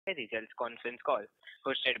Results conference call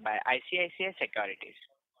hosted by ICICI Securities.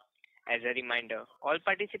 As a reminder, all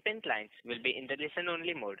participant lines will be in the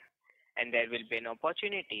listen-only mode, and there will be an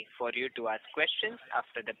opportunity for you to ask questions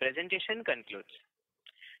after the presentation concludes.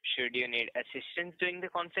 Should you need assistance during the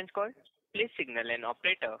conference call, please signal an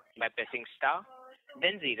operator by pressing star,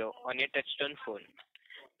 then zero on your touchtone phone.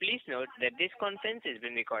 Please note that this conference is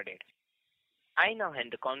being recorded. I now hand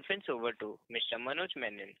the conference over to Mr. Manoj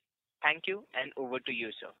Menon. Thank you, and over to you,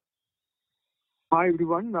 sir. Hi,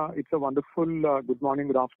 everyone. It's a wonderful good morning,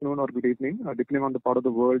 good afternoon, or good evening, depending on the part of the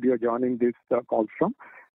world you are joining this call from.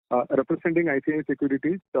 Representing ICICI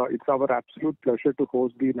Securities, it's our absolute pleasure to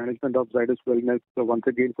host the management of Zydus Wellness once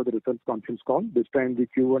again for the results conference call, this time the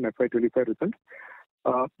Q1FY25 results.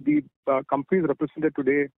 The company is represented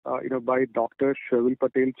today by Dr. Sharvil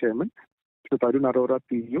Patel, Chairman, Mr. Tarun Arora,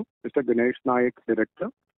 CEO, Mr. Ganesh Nayak, Director,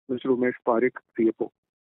 Mr. Umesh Parikh, CFO.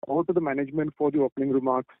 Over to the management for the opening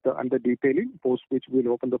remarks and the detailing, post which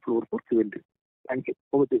we'll open the floor for Q&A. Thank you.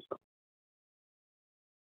 Over to you, sir.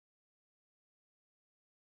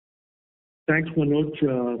 Thanks, Manoj,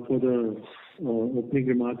 for the opening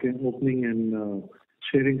remark and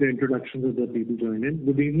sharing the introductions of the people joining in.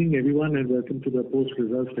 Good evening, everyone, and welcome to the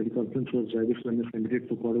post-results teleconference of Zydus Wellness Limited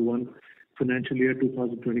for Q1 financial year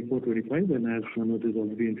 2024-25. And as Manoj has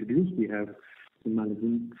already introduced, we have from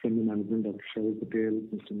the management, Dr. Sharvil Patel,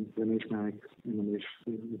 Mr. Ganesh Nayak, and Umesh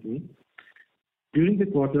with me. During the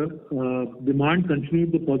quarter, demand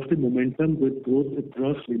continued the positive momentum with growth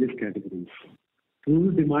across various categories. Rural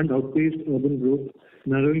demand outpaced urban growth,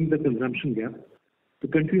 narrowing the consumption gap. The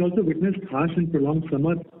country also witnessed harsh and prolonged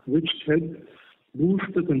summer, which helped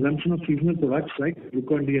boost the consumption of seasonal products like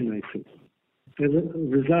Glucon-D and Nycil. As a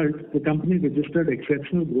result, the company registered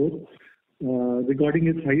exceptional growth, recording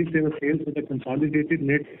its highest ever sales with a consolidated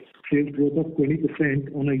net sales growth of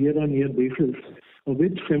 20% on a year-on-year basis, of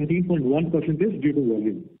which 17.1% is due to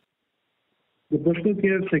volume. The personal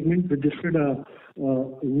care segment registered a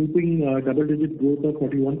whooping double-digit growth of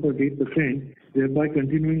 41.8%, thereby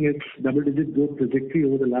continuing its double-digit growth trajectory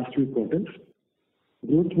over the last few quarters.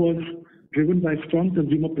 Growth was driven by strong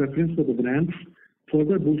consumer preference for the brands,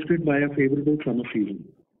 further boosted by a favorable summer season.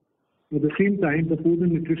 At the same time, the food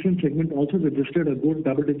and nutrition segment also registered a good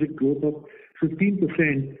double-digit growth of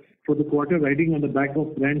 15% for the quarter, riding on the back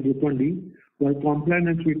of brand Glucon-D, while Complan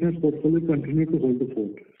and Sweeteners portfolio continued to hold the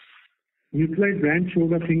fort. Nutralite brand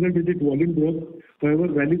showed a single-digit volume growth, however,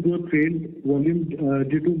 value growth trailed volume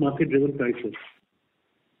due to market-driven prices.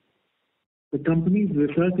 The company's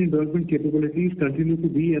research and development capabilities continue to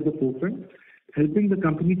be at the forefront, helping the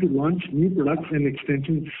company to launch new products and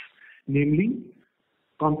extensions, namely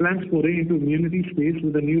Complan's foray into immunity space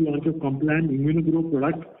with the new launch of Complan Immunogrow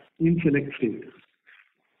product in select states.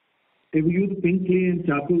 Everuse pink clay and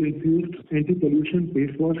charcoal infused anti-pollution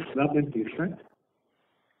face wash, scrub and face pack.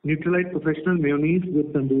 Nutralite professional mayonnaise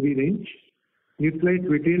with tandoori range. Nutralite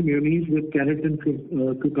retail mayonnaise with carrot and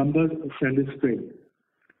cucumber salad spread.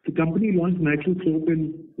 The company launched natural soap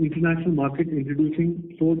in international market,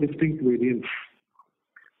 introducing 4 distinct variants,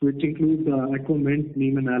 which include aqua mint,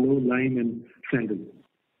 neem and aloe, lime and sandal.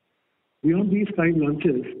 Beyond these 5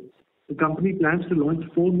 launches, the company plans to launch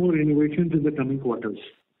 4 more innovations in the coming quarters.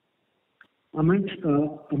 Amidst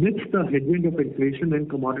the headwind of inflation and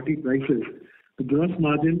commodity prices, the gross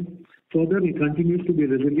margin further continues to be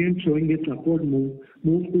resilient, showing its upward move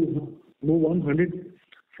on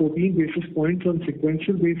 114 basis points on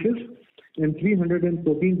sequential basis and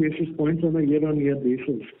 314 basis points on a year-on-year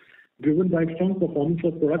basis, driven by strong performance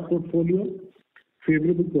of product portfolio,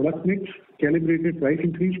 favorable product mix, calibrated price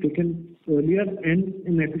increase taken earlier, and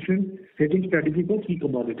an efficient hedging strategy for key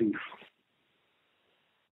commodities.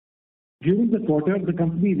 During the quarter, the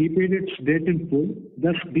company repaid its debt in full,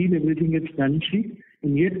 thus deleveraging its balance sheet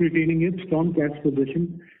and yet retaining its strong cash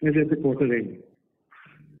position as at the quarter end.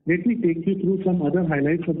 Let me take you through some other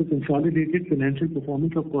highlights of the consolidated financial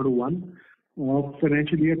performance of Q1 of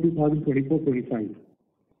financial year 2024-25.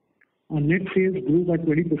 Our net sales grew by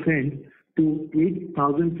 20% to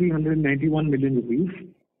 8,391 million rupees.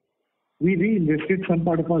 We reinvested some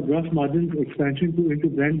part of our gross margins expansion into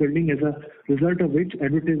brand building, as a result of which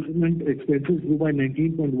advertisement expenses grew by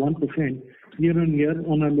 19.1% year-on-year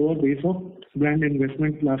on a lower base of brand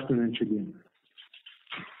investment last financial year.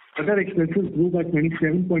 Other expenses grew by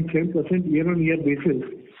 27.7% year-on-year basis,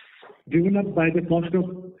 driven up by the cost of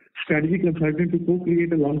strategy consultant to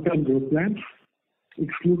co-create a long-term growth plan.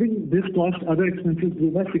 Excluding this cost, other expenses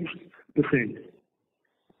grew by 6%.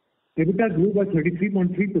 EBITDA grew by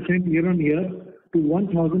 33.3% year-on-year to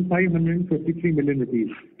 1,553 million rupees.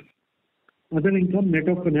 Other income net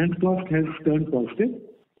of finance cost has turned positive.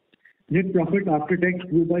 Net profit after tax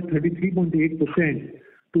grew by 33.8%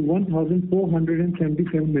 to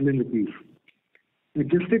 1,477 million rupees.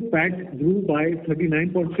 Adjusted PAT grew by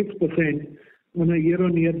 39.6% on a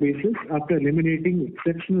year-on-year basis after eliminating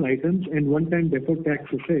exceptional items and one-time deferred tax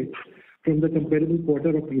effects from the comparable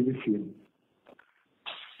quarter of previous year.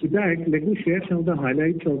 With that, let me share some of the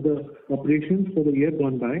highlights of the operations for the year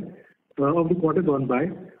gone by, of the quarter gone by,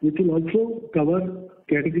 which will also cover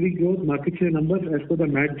category growth, market share numbers as per the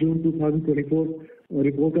March-June 2024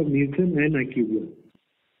 report of Nielsen and IQVIA.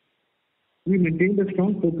 We maintained a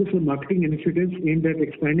strong focus on marketing initiatives aimed at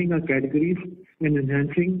expanding our categories and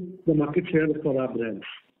enhancing the market share for our brands.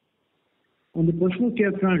 On the personal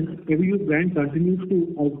care front, Everyuth brand continues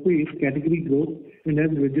to outpace category growth and has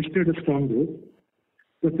registered a strong growth.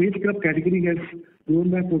 The face scrub category has grown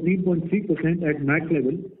by 14.3% at MAC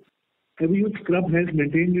level. Everyuth scrub has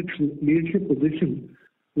maintained its leadership position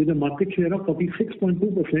with a market share of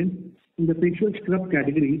 46.2% in the facial scrub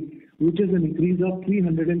category, which is an increase of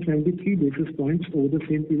 373 basis points over the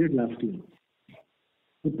same period last year.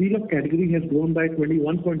 The peel-off category has grown by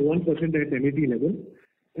 21.1% at MAT level.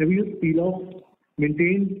 Everyuth peel-off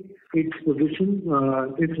maintained its position,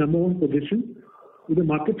 its number one position, with a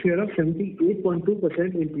market share of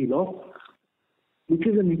 78.2% in peel-off, which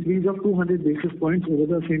is an increase of 200 basis points over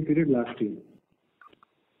the same period last year.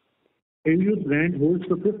 Everyuth brand holds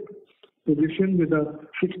the fifth position with a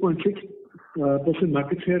 6.6%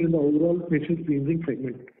 market share in the overall facial cleansing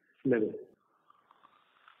segment level.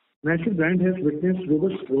 Nycil brand has witnessed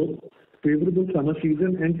robust growth, favorable summer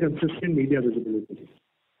season, and consistent media visibility.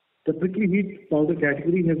 The prickly heat powder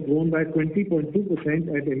category has grown by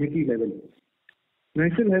 20.2% at MAT level.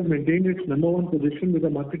 Nycil has maintained its number one position with a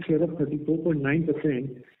market share of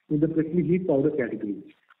 34.9% in the prickly heat powder category.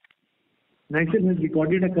 Nycil has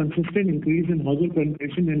recorded a consistent increase in household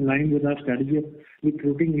penetration in line with our strategy of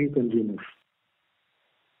recruiting new consumers.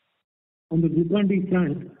 On the Glucon-D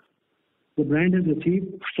front, the brand has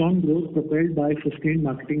achieved strong growth propelled by sustained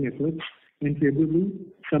marketing efforts and favorable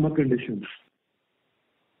summer conditions.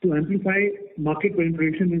 To amplify market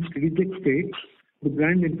penetration in strategic states, the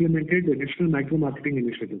brand implemented additional micro-marketing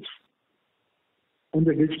initiatives. On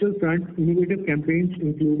the digital front, innovative campaigns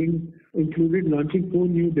included launching 4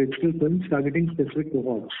 new digital films targeting specific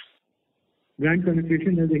cohorts. Brand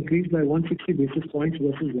penetration has increased by 160 basis points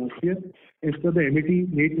versus last year as per the MAT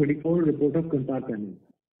May 24 report of Kantar panel.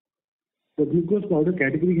 The glucose powder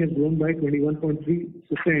category has grown by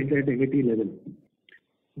 21.3% at MAT level.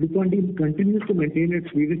 Glucon-D continues to maintain its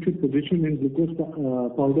leadership position in glucose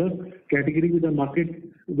powder category with a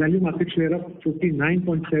value market share of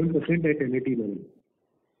 59.7% at MAT level.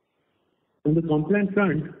 On the Complan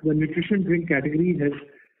front, the nutrition drink category has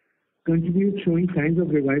continued showing signs of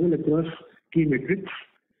revival across key metrics.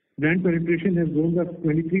 Brand penetration has grown by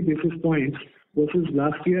 23 basis points versus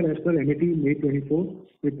last year as per MAT May 24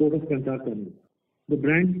 report of Kantar panel. The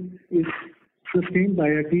brand is sustained by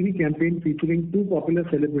a TV campaign featuring 2 popular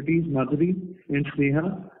celebrities, Madhuri and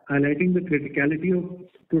Sneha, highlighting the criticality of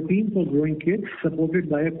protein for growing kids, supported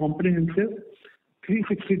by a comprehensive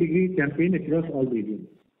 360-degree campaign across all regions.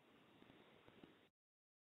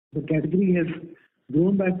 The category has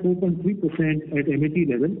grown by 4.3% at MAT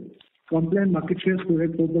level. Complan market share stood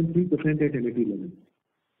at 4.3% at MAT level.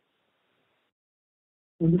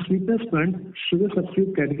 On the sweetness front, sugar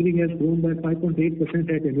substitute category has grown by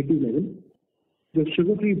 5.8% at MAT level. The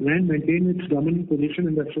sugar-free brand maintained its dominant position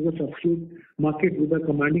in the sugar substitute market with a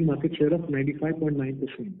commanding market share of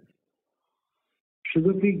 95.9%.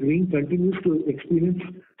 Sugar-free green continues to experience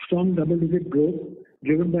strong double-digit growth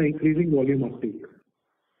driven by increasing volume uptake.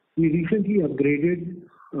 We recently upgraded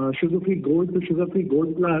sugar-free gold to sugar-free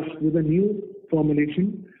gold plus with a new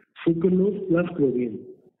formulation, sucralose plus chromium.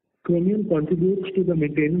 Chromium contributes to the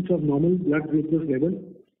maintenance of normal blood glucose level,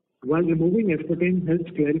 while removing aspartame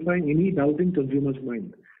helps clarify any doubt in consumers'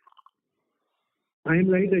 mind. I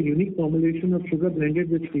Am Light, a unique formulation of sugar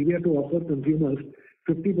blended with stevia to offer consumers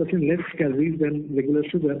 50% less calories than regular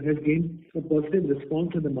sugar, has gained a positive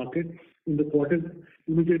response in the market in the quarter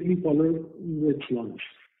immediately following its launch.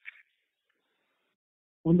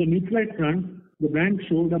 On the Nutralite front, the brand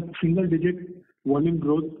showed a single-digit volume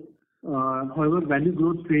growth. However, value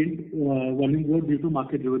growth failed volume growth due to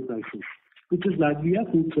market-driven prices, which is largely a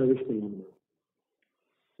food service phenomenon.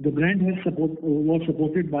 The brand was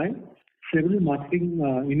supported by several marketing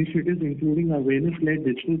initiatives, including awareness-led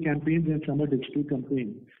digital campaigns and summer digital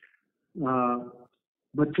campaign,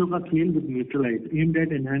 Bachcho Ka Khel with Nutralite, aimed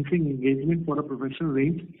at enhancing engagement for a professional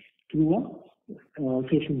range through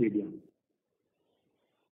social media.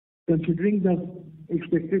 Considering the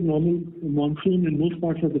expected normal monsoon in most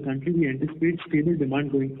parts of the country, we anticipate stable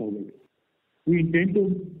demand going forward. We intend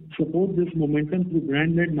to support this momentum through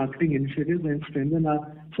brand-led marketing initiatives and strengthen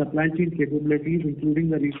our supply chain capabilities,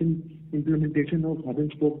 including the recent implementation of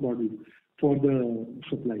hub-and-spoke model for the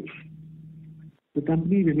supplies. The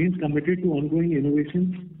company remains committed to ongoing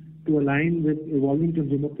innovations to align with evolving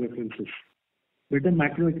consumer preferences. Better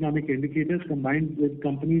macroeconomic indicators combined with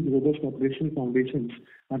company's robust operational foundations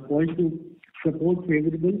are poised to support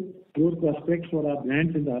favorable growth prospects for our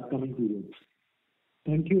brands in the upcoming periods.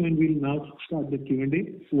 Thank you, and we'll now start the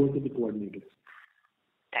Q&A. Over to the coordinator.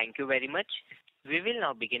 Thank you very much. We will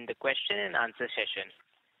now begin the question and answer session.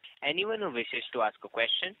 Anyone who wishes to ask a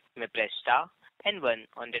question may press star and 1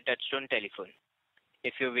 on the touchtone telephone.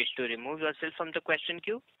 If you wish to remove yourself from the question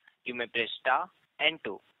queue, you may press star and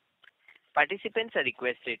 2. Participants are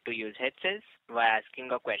requested to use headsets while asking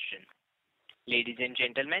a question. Ladies and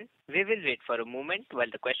gentlemen, we will wait for a moment while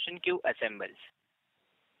the question queue assembles.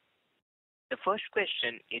 The first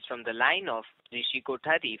question is from the line of Rishi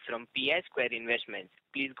Kothari from PI Square Investments.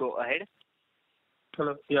 Please go ahead.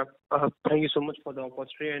 Hello. Yeah. Thank you so much for the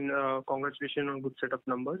opportunity and congratulations on good set of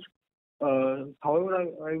numbers. However,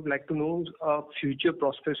 I would like to know future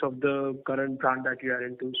prospects of the current brand that you are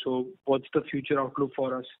into. So what's the future outlook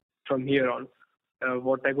for us from here on?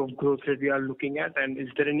 What type of growth rate we are looking at, and is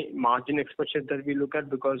there any margin expansion that we look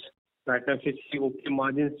at? Because right now, if you see OP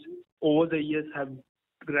margins over the years have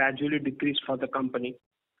gradually decreased for the company.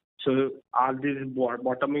 So are these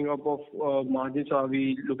bottoming up of margins, or are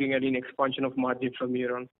we looking at an expansion of margin from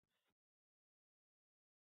here on?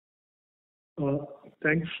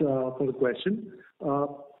 Thanks for the question.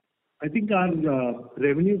 I think our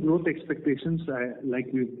revenue growth expectations, like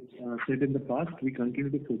we've said in the past, we continue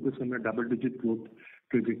to focus on a double-digit growth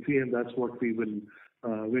trajectory, and that's what we will,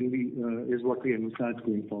 is what we envisage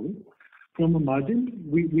going forward. From a margin,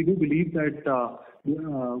 we do believe that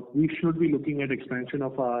we should be looking at expansion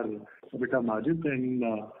of our EBITDA margins, and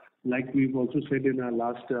like we've also said in our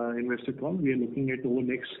last investor call, we are looking at over the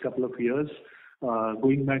next couple of years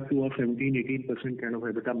going back to our 17-18% kind of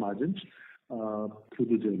EBITDA margins through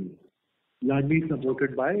the journey. Largely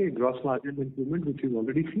supported by gross margin improvement, which we've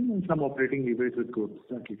already seen, and some operating leverage with growth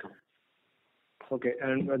that will come. Okay,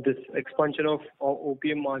 and this expansion of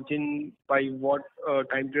OPM margin, by what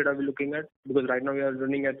time period are we looking at? Because right now we are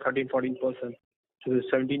running at 13-14%. So the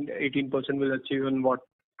 17-18% will achieve in what,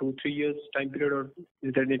 2-3 years time period, or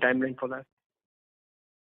is there any timeline for that?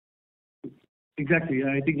 Exactly.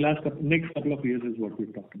 I think next couple of years is what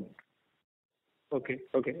we've talked about. Okay.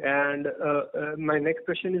 And my next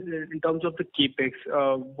question is in terms of the capex.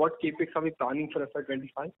 What capex are we planning for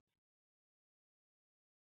FY25?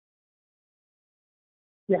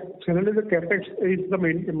 Yeah, generally the capex is the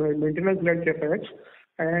maintenance-led capex,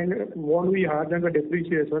 and won't be higher than the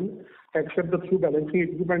depreciation, except the few balancing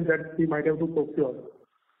equipment that we might have to procure.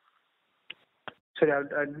 Sorry,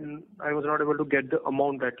 I was not able to get the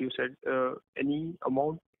amount that you said. Any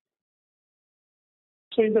amount?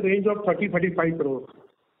 So in the range of 30-35 crores.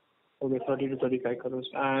 Okay, 30 to 35 crores.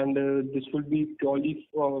 And this will be purely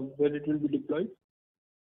where it will be deployed?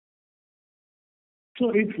 So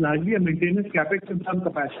it's largely a maintenance capex and some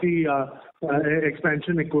capacity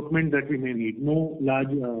expansion equipment that we may need. No large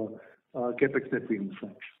capex that we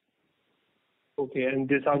envisage. Okay, and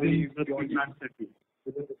this are we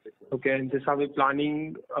Okay, and this are we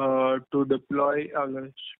planning to deploy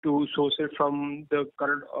to source it from the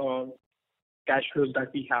current cash flows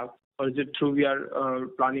that we have, or is it through we are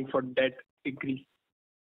planning for debt increase?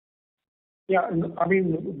 Yeah, I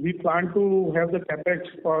mean, we plan to have the capex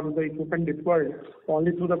for the equipment deployed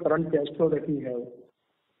only through the current cash flow that we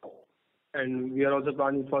have. And we are also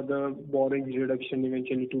planning for the borrowing reduction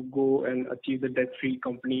eventually to go and achieve the debt-free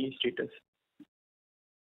company status.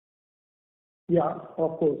 Yeah,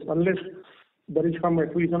 of course, unless there is some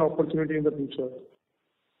acquisition opportunity in the future.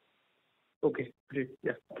 Okay, great.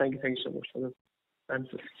 Yeah, thank you so much for the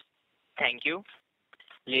answer. Thank you.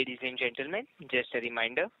 Ladies and gentlemen, just a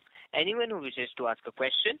reminder, anyone who wishes to ask a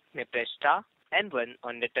question may press star and 1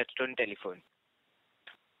 on the touchtone telephone.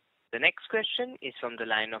 The next question is from the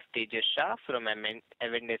line of Tejas Shah from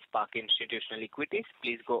Avendus Spark Institutional Equities.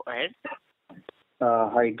 Please go ahead.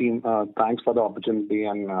 Hi team, thanks for the opportunity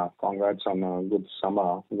and congrats on a good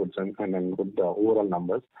summer, good overall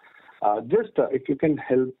numbers. Just if you can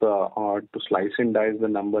help to slice and dice the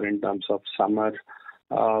number in terms of summer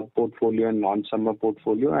portfolio and non-summer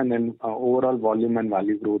portfolio, and then overall volume and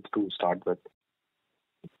value growth to start with.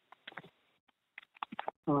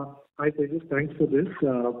 Hi Tejas, thanks for this.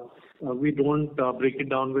 We don't break it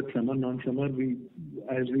down with summer, non-summer.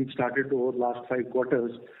 As we've started over last 5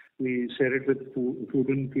 quarters, we share it with food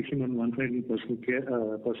and nutrition on one side and personal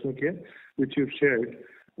care, which you've shared.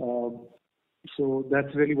 So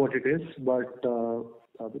that's really what it is. But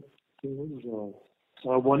other thing was,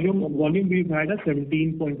 volume we've had a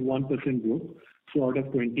 17.1% growth. So out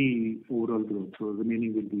of 20 overall growth, so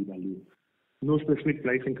remaining will be value. No specific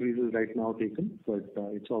price increases right now taken, but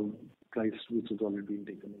it's all price which has already been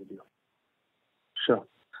taken over here. Sure.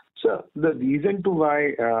 So the reason to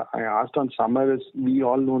why I asked on summer is we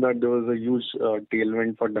all know that there was a huge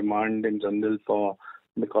tailwind for demand in general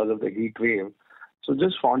because of the heat wave. So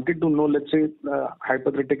just wanted to know, let's say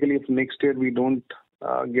hypothetically, if next year we don't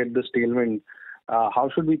get this tailwind, how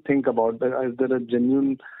should we think about that? Is there a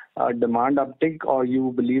genuine demand uptick, or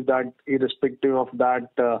you believe that irrespective of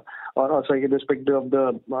that, irrespective of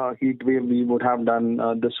the heat wave, we would have done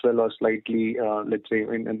this well or slightly, let's say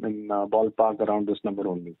in ballpark around this number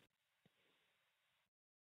only?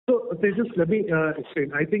 So Tejas, let me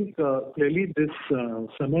explain. I think clearly this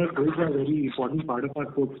summer is a very important part of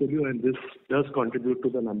our portfolio, and this does contribute to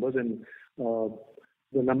the numbers. And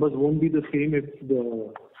the numbers won't be the same if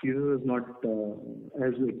the season is not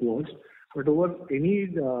as it was. But over any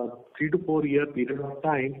 3 to 4 year period of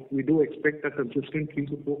time, we do expect a consistent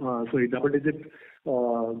double-digit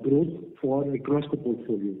growth across the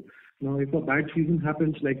portfolio. Now, if a bad season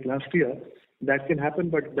happens like last year, that can happen,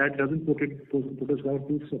 but that doesn't put us down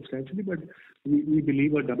too substantially. But we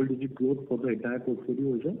believe a double-digit growth for the entire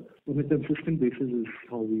portfolio on a consistent basis is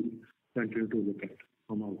how we continue to look at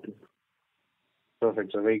from outlook.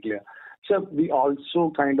 Perfect, so very clear. So we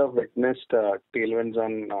also kind of witnessed tailwinds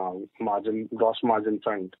on gross margin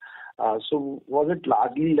front. So was it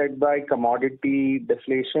largely led by commodity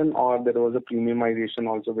deflation, or there was a premiumization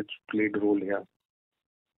also which played a role here?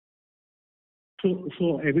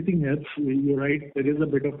 So everything helps. You're right. There is a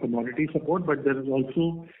bit of commodity support, but there is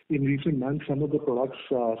also in recent months some of the products,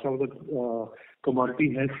 some of the commodity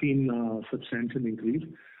has seen substantial increase.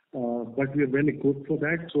 But we are well equipped for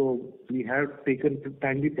that. So we have taken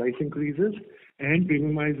timely price increases and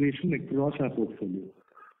premiumization across our portfolio.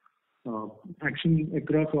 Action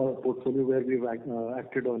across our portfolio where we've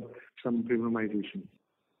acted on some premiumization.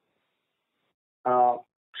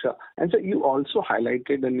 Sure. And so you also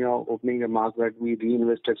highlighted in your opening remarks that we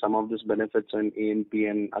reinvested some of these benefits in A&P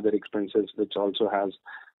and other expenses, which also has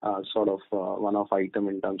sort of one-off item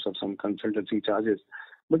in terms of some consultancy charges.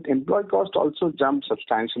 But employee cost also jumped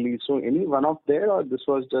substantially. So any one-off there, or this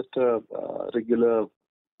was just a regular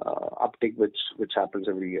uptick which happens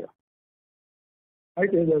every year? Hi,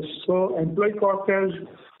 Tejas. So employee cost has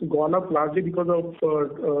gone up largely because of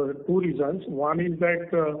two reasons. One is that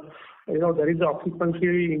there is an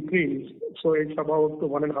occupancy increase, so it's about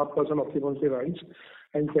 1.5% occupancy rise.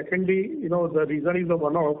 And secondly, the reason is the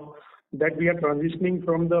one-off that we are transitioning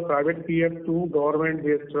from the private PF to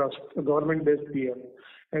government-based PF,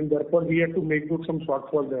 and therefore we have to make good some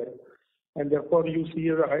shortfall there. And therefore you see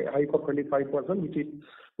a hike of 25%, which is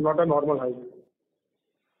not a normal hike.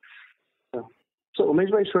 So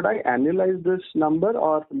Umesh bhai, should I annualize this number,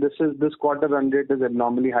 or this quarter run rate is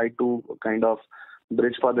abnormally high to kind of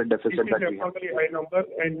bridge for the deficit that we have? It is abnormally high number,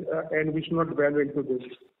 and we should not delve into this.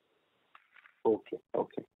 Okay.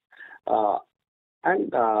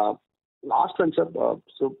 And last one, sir.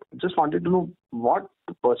 So just wanted to know what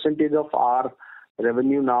percentage of our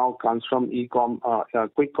revenue now comes from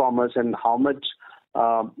quick commerce, and how much,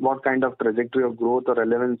 what kind of trajectory of growth or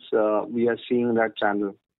relevance we are seeing in that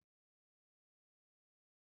channel?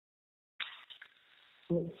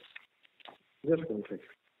 So, just one second.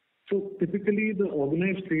 So typically the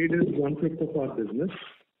organized trade is 1/5 of our business,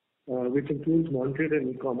 which includes non-trade and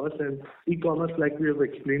e-commerce. And e-commerce, like we have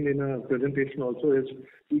explained in our presentation also, is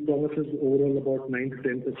e-commerce is overall about 9 to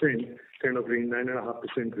 10% kind of range,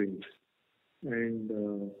 9.5% range. And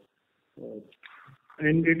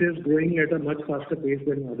it is growing at a much faster pace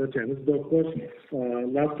than other channels. But of course,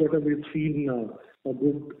 last quarter we've seen a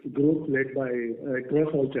good growth led by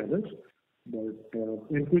across all channels. But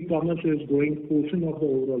and quick commerce is growing portion of the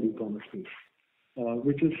overall e-commerce space,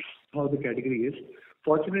 which is how the category is.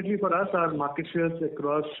 Fortunately for us, our market shares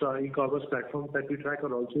across e-commerce platforms that we track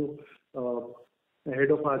are also ahead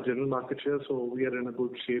of our general market share, so we are in a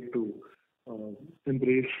good shape to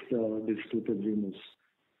embrace digital consumers.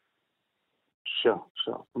 Sure.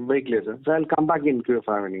 Very clear, sir. So I'll come back in if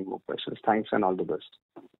I have any more questions. Thanks and all the best.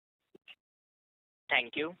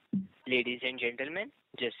 Thank you. Ladies and gentlemen,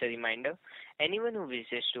 just a reminder, anyone who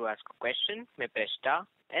wishes to ask a question may press star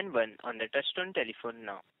and 1 on the touchtone telephone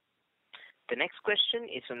now. The next question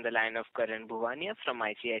is from the line of Karan Bhuwania from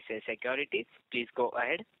ICICI Securities. Please go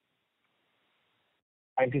ahead.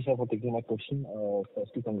 Thank you, sir, for taking my question.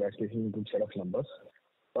 Firstly, congratulations on good set of numbers.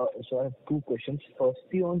 So I have two questions.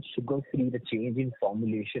 Firstly, on sugar-free, the change in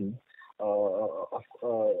formulation. Of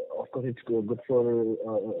course, it's good for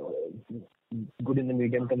good in the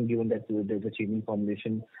medium term, given that there's a change in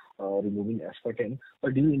formulation, removing aspartame.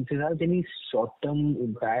 But do you envisage any short-term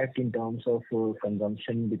impact in terms of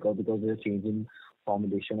consumption because there's a change in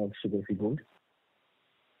formulation of sugar-free gold?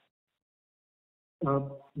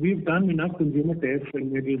 We've done enough consumer tests,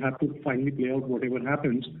 and we will have to finally play out whatever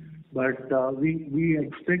happens. But we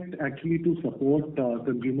expect actually to support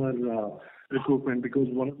consumer recruitment, because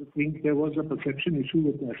one of the things, there was a perception issue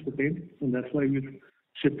with aspartame, and that's why we've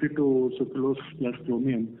shifted to sucralose plus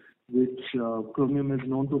chromium, which chromium is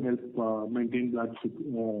known to help maintain blood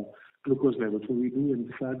glucose levels. So we do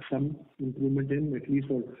envisage some improvement in, at least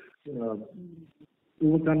for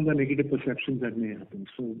overcome the negative perceptions that may happen.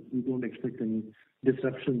 So we don't expect any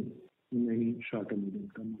disruption in any short or medium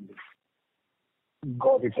term on this.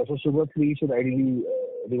 Got it. So sugar-free should ideally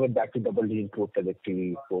revert back to double-digit growth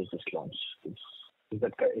trajectory post this launch. Is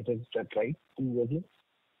that right in your view?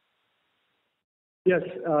 Yes,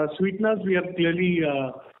 sweeteners we are clearly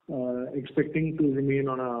expecting to remain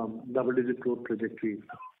on a double-digit growth trajectory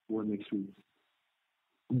over next few years.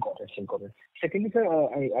 Got it. Secondly, sir,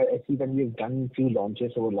 I see that we have done few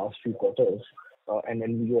launches over the last few quarters, and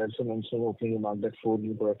then you also mentioned opening remark that 4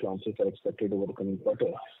 new product launches are expected over the coming quarter.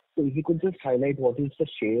 So if you could just highlight what is the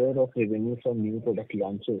share of revenue from new product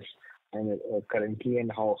launches and currently,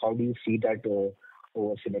 and how do you see that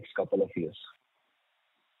over the next couple of years?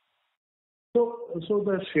 So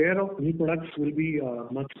the share of new products will be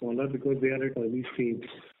much smaller because they are at early stage.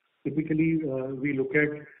 Typically, we look at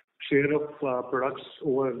share of products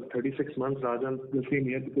over 36 months rather than the same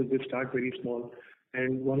year, because they start very small.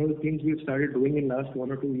 And one of the things we've started doing in last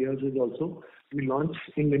 1 or 2 years is also we launch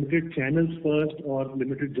in limited channels first or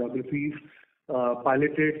limited geographies,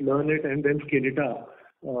 pilot it, learn it, and then scale it up,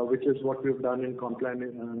 which is what we've done in Complan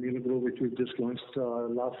Immunogrow, which we've just launched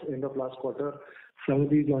end of last quarter. Some of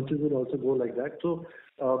these launches will also go like that. So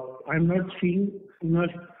I'm not seeing over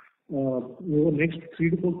the next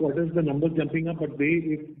 3 to 4 quarters the numbers jumping up, but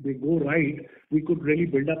if they go right, we could really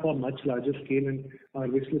build up a much larger scale, and our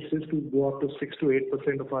wish list is to go up to 6 to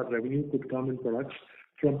 8% of our revenue could come in products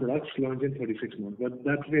launched in 36 months.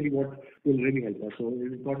 That's really what will really help us. So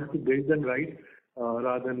it's important to build them right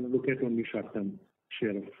rather than look at only short-term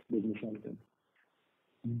share of business all the time.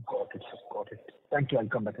 Got it. Thank you. I'll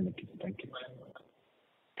come back in a minute. Thank you.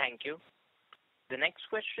 Thank you. The next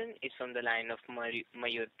question is from the line of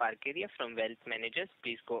Mayur Parkeria from Wealth Managers.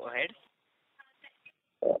 Please go ahead.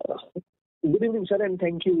 Good evening, sir, and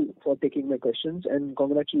thank you for taking my questions, and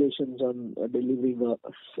congratulations on delivering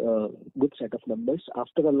a good set of numbers.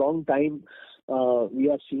 After a long time, we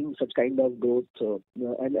are seeing such kind of growth.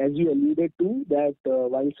 And as you alluded to, that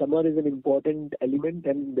while summer is an important element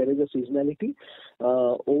and there is a seasonality,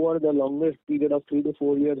 over the longer period of 3 to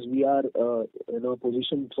 4 years, we are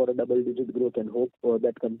positioned for a double-digit growth and hope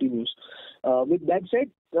that continues. With that said,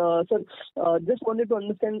 sir, just wanted to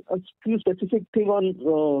understand a few specific thing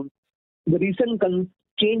on the recent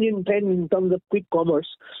change in trend in terms of quick commerce.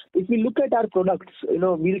 If we look at our products,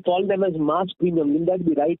 we'll call them as mass premium. Will that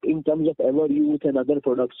be right in terms of Ever Youth and other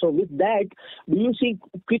products? So with that, do you see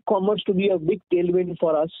quick commerce to be a big tailwind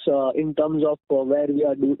for us in terms of where we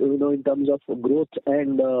are, in terms of growth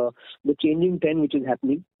and the changing trend which is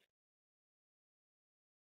happening?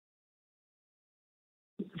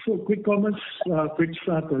 So quick commerce fits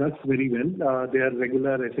our products very well. They are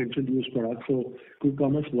regular essential use products, so quick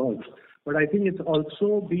commerce works. But I think it's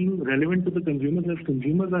also being relevant to the consumers, as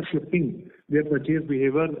consumers are shifting their purchase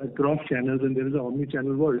behavior across channels, and there is an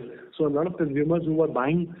omni-channel world. So a lot of consumers who are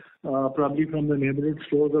buying probably from the neighborhood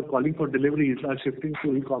stores or calling for deliveries are shifting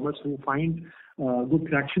to e-commerce, who find good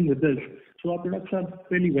traction with this. So our products are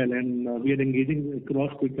fairly well, and we are engaging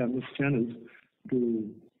across quick commerce channels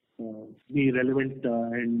to be relevant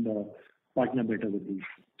and partner better with these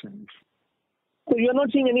channels. So you're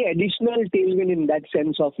not seeing any additional tailwind in that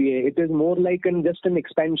sense of it is more like just an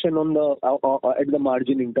expansion on the at the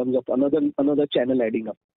margin in terms of another channel adding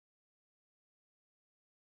up.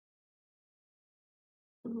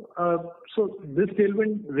 So this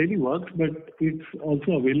tailwind really works, but it's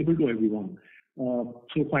also available to everyone.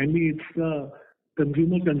 So finally, it's the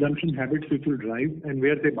consumer consumption habits which will drive and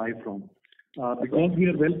where they buy from. Because we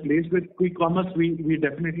are well placed with quick commerce, we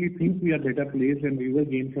definitely think we are better placed and we will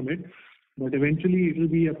gain from it. But eventually, it will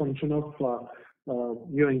be a function of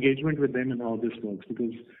your engagement with them and how this works.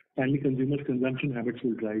 Because finally, consumers' consumption habits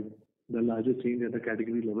will drive the larger change at the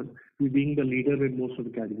category level. We being the leader in most of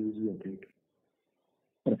the categories we operate.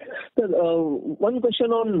 Sir, one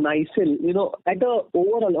question on NICIL. At a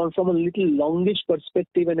overall or from a little longish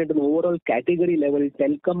perspective and at an overall category level,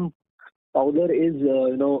 talcum powder is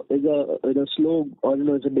a slow or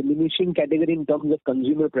is a diminishing category in terms of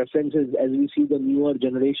consumer preferences as we see the newer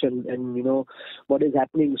generation and what is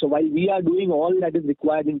happening. So while we are doing all that is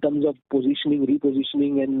required in terms of positioning,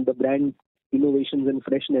 repositioning, and the brand innovations and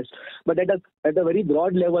freshness, but at a very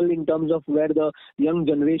broad level in terms of where the young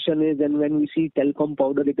generation is and when we see talcum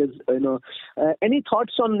powder, it is any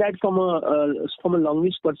thoughts on that from a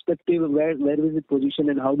longish perspective? Where is it positioned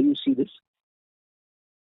and how do you see this?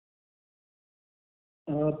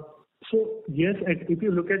 So yes, if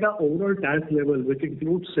you look at the overall talc level, which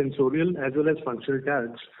includes sensorial as well as functional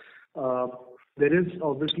talcs, there is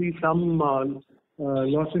obviously some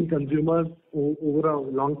loss in consumers over a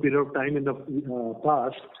long period of time in the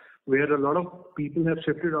past, where a lot of people have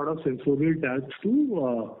shifted out of sensorial talcs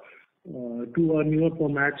to newer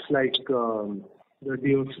formats like the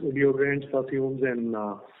deodorants, perfumes, and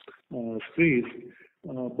sprays.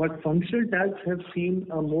 But functional talcs have seen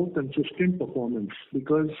a more consistent performance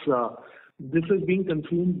because this is being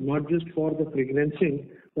consumed not just for the fragrancing,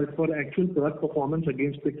 but for actual product performance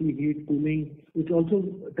against prickly heat, cooling. It's also,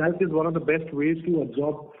 talc is one of the best ways to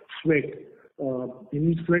absorb sweat.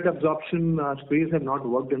 Any sweat absorption sprays have not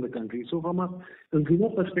worked in the country. So from a consumer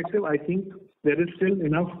perspective, I think there is still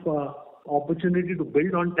enough opportunity to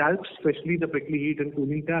build on talcs, especially the prickly heat and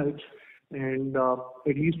cooling talcs. And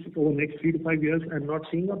at least over the next 3 to 5 years, I'm not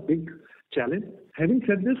seeing a big challenge. Having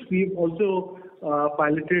said this, we've also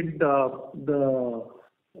piloted the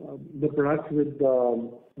product with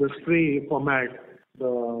the spray format,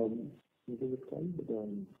 what is it called?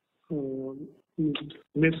 The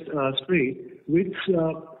mist spray, which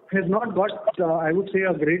has not got, I would say,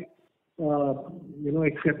 a great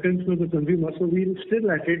acceptance with the consumer. So we'll still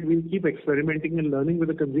at it. We'll keep experimenting and learning with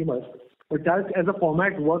the consumers. But talc as a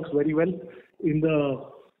format works very well in the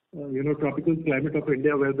tropical climate of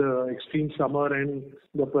India, where the extreme summer and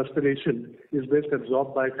the perspiration is best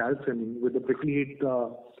absorbed by talc, and with the prickly heat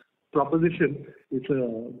proposition, it's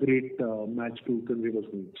a great match to consumers'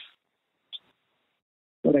 needs.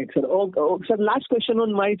 All right, sir. Sir, last question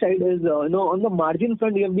on my side is, on the margin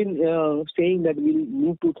front, you have been saying that we'll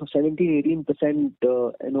move to 17-18%,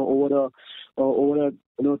 over a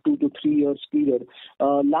 2 to 3 years period.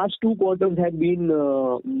 Last 2 quarters have been,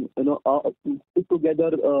 put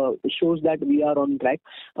together, shows that we are on track.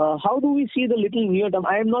 How do we see the little near term?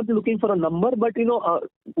 I am not looking for a number, but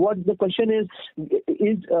what the question is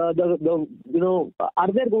are there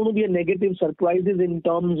going to be a negative surprises in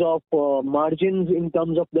terms of margins, in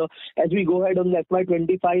terms of as we go ahead on the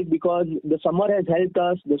FY25, because the summer has helped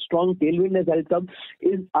us, the strong tailwind has helped us.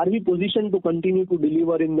 Are we positioned to continue to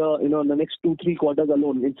deliver in the next 2-3 quarters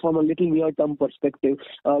alone? It's from a little near term perspective.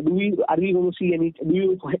 Are we going to see any?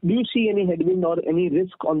 Do you see any headwind or any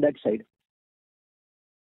risk on that side?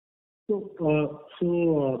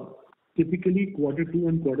 So typically quarter 2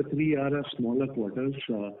 and quarter 3 are our smaller quarters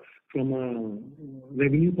from a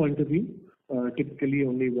revenue point of view. Typically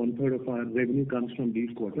only 1/3 of our revenue comes from these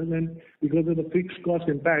quarters, and because of the fixed cost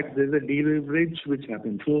impact, there's a deleverage which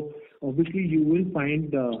happens. So obviously you will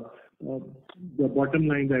find the bottom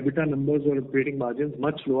line, the EBITDA numbers or operating margins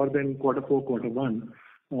much lower than quarter 4, quarter 1.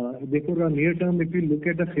 Therefore, near term, if you look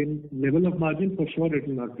at the same level of margin, for sure it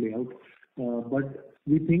will not play out. But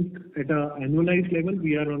we think at an annualized level,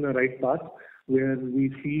 we are on the right path, where we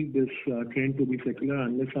see this trend to be secular.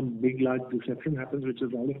 Unless some big, large disruption happens, which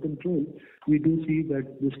is out of control, we do see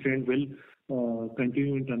that this trend will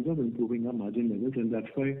continue in terms of improving our margin levels, and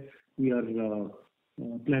that's why we are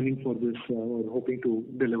planning for this or hoping to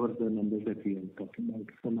deliver the numbers that we are talking about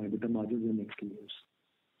from EBITDA margins in the next 2 years.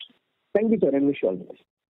 Thank you, sir, and wish you all the best.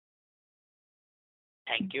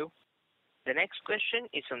 Thank you. The next question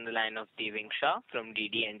is from the line of Deving Shah from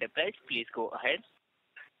DD Enterprise. Please go ahead.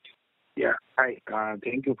 Yeah, hi.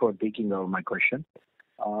 Thank you for taking my question.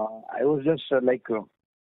 I was just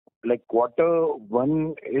like quarter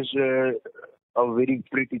 1 is a very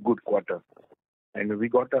pretty good quarter, and we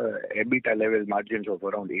got a EBITDA level margins of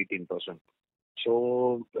around 18%.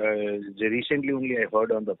 So recently only I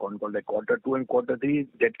heard on the phone call that quarter 2 and quarter 3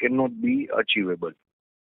 that cannot be achievable.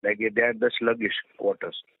 Like they are the sluggish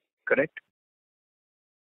quarters, correct?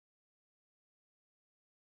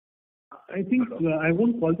 I think I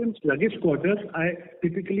won't call them sluggish quarters.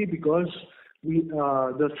 Typically because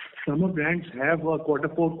the summer brands have a quarter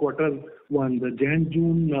 4, quarter 1, the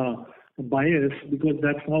Jan-June bias, because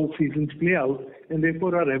that's how seasons play out, and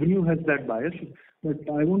therefore our revenue has that bias. But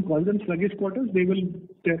I won't call them sluggish quarters. They will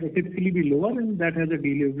typically be lower, and that has a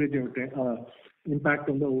deleverage impact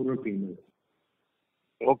on the overall P&L.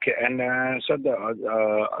 Okay. And sir, the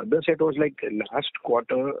other set was like last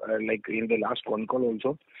quarter, like in the last con call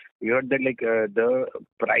also, we heard that like the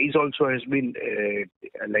price also has been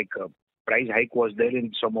price hike was there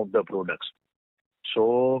in some of the products.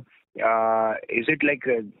 So is it like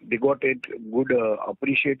they got it good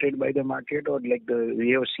appreciated by the market, or like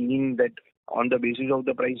we have seen that on the basis of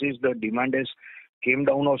the prices the demand has came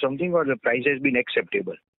down or something, or the price has been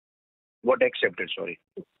acceptable? What accepted? Sorry.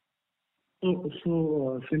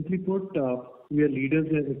 So simply put, we are leaders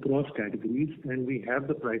across categories, and we have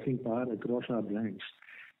the pricing power across our brands.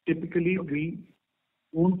 Typically, we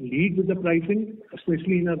won't lead with the pricing,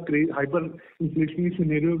 especially in a hyperinflationary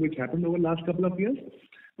scenario which happened over the last couple of years,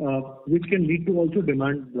 which can lead to also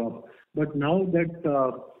demand drop. But now that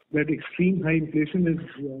that extreme high inflation is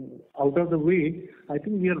out of the way, I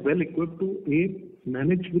think we are well equipped to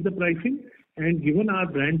manage with the pricing, and given our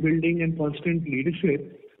brand building and constant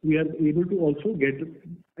leadership, we are able to also get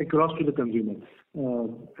across to the consumer.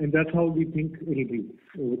 And that's how we think it will be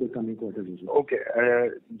over the coming quarters as well. Okay.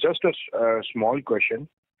 Just a small question.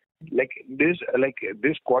 Like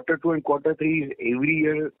this quarter 2 and quarter 3, every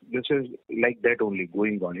year this is like that only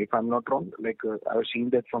going on. If I'm not wrong, like I've seen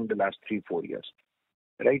that from the last 3-4 years,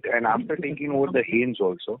 right? And after taking over the Hanes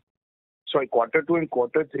also, so quarter 2 and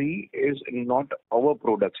quarter 3 is not our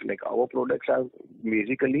products. Like our products are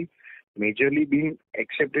basically majorly being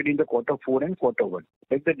accepted in the quarter 4 and quarter 1.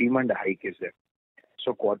 Like the demand hike is there.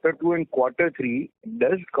 So quarter 2 and quarter 3,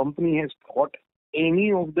 does company has thought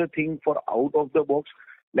any of the thing for out of the box,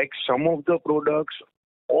 like some of the products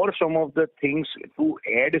or some of the things to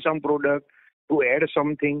add some product, to add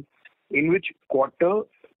something in which quarter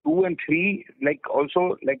 2 and 3, like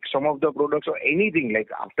also like some of the products or anything like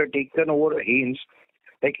after taken over Hanes,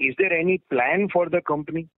 like is there any plan for the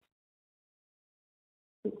company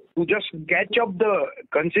to just catch up the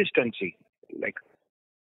consistency? Like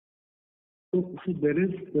so there is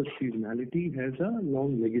the seasonality has a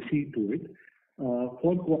long legacy to it.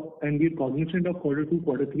 And we're cognizant of quarter 2,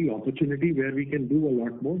 quarter 3 opportunity where we can do a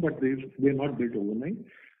lot more, but they're not built overnight.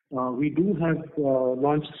 We do have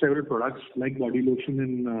launched several products like body lotion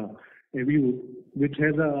and Evu, which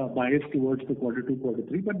has a bias towards the quarter 2, quarter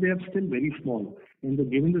 3, but they are still very small. And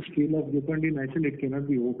given the scale of Glucon-D Natural, it cannot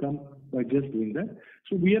be overcome by just doing that.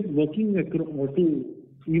 So we are working to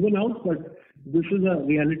even out, but this is a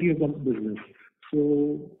reality of the business.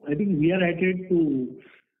 So I think we are at it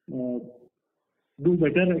to do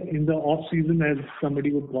better in the off season, as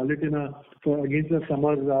somebody would call it, against the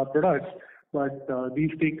summer products. But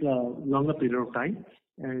these take a longer period of time,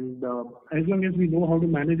 and as long as we know how to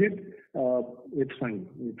manage it, it's fine.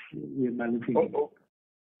 We are balancing it. Oh,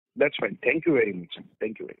 that's fine. Thank you very much.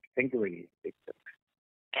 Thank you very much.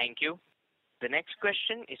 Thank you. The next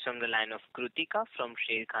question is from the line of Krutika from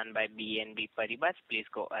Sharekhan by BNB Paribas. Please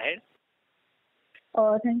go ahead.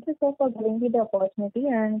 Thank you, sir, for giving me the opportunity,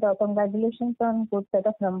 and congratulations on good set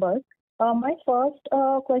of numbers. My first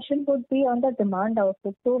question would be on the demand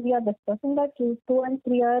outlook. So we are discussing that Q2 and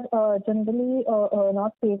 3 are generally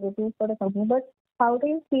not favorable for the company, but how do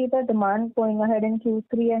you see the demand going ahead in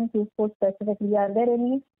Q3 and Q4 specifically? Are there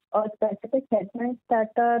any specific segments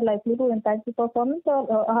that are likely to impact the performance,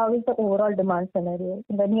 or how is the overall demand scenario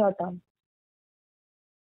in the near term?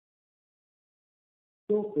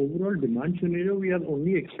 So overall demand scenario, we are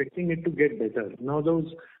only expecting it to get better. Now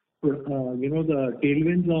those, the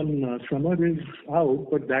tailwinds on summer is out,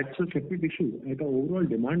 but that's a separate issue. At the overall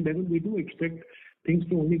demand level, we do expect things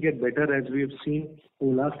to only get better, as we have seen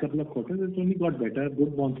over the last couple of quarters. It's only got better.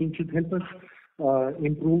 Good monsoon should help us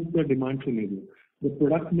improve the demand scenario. The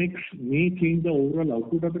product mix may change the overall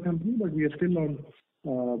output of the company, but we are still on,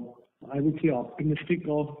 I would say, optimistic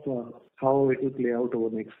of how it will play out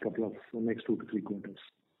over next 2 to 3 quarters.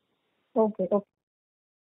 Okay.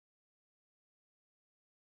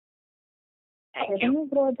 Thank you.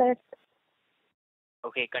 Grow that.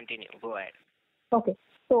 Okay, continue. Go ahead. Okay.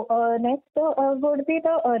 So next would be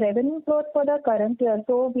the revenue growth for the current year.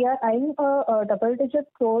 So we are eyeing a double-digit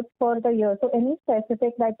growth for the year. So any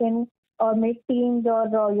specific, like in mid-teens or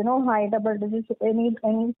high double digits, any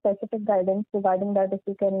specific guidance regarding that, if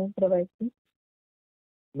you can provide, please?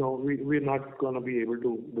 No, we're not going to be able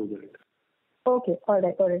to do that. Okay, all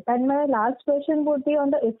right. And my last question would be on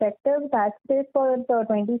the effective tax rate for the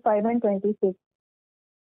 25 and 26.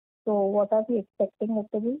 So what are we expecting it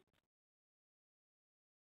to be?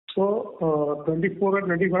 So 24 and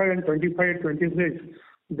 25 and 25 and 26,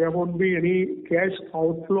 there won't be any cash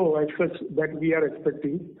outflow as such that we are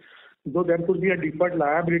expecting. Though there could be a deferred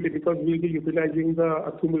liability because we'll be utilizing the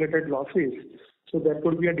accumulated losses. So there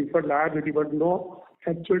could be a deferred liability, but no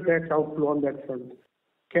actual tax outflow on that front,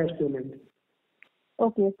 cash payment.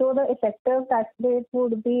 Okay, so the effective tax rate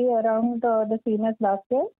would be around the same as last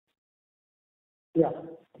year? Yeah.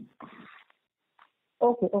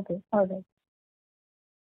 Okay, all right.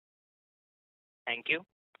 Thank you.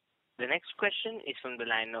 The next question is from the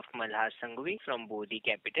line of Malhar Sanghvi from Bodhi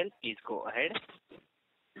Capital. Please go ahead.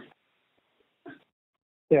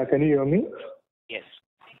 Yeah, can you hear me? Yes.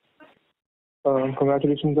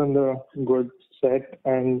 Congratulations on the good set.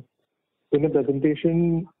 And in the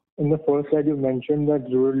presentation, in the first slide, you mentioned that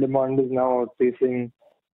rural demand is now outpacing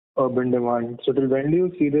urban demand. So till when do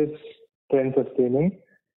you see this trend sustaining?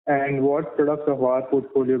 And what products of our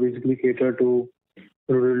portfolio basically cater to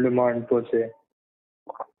rural demand per se?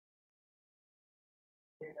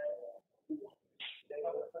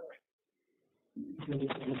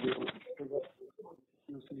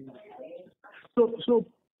 So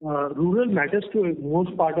rural matters to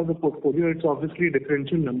most part of the portfolio. It's obviously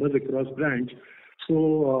differential numbers across brands.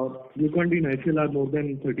 So Glucon-D and ICL are more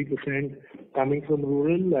than 30% coming from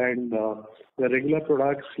rural, and the regular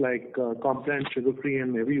products like Complan, Sugar Free,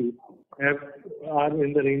 and Neviu are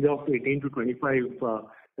in the range of 18 to 25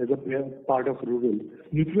 as a part of rural.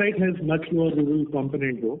 Nutralite has much lower rural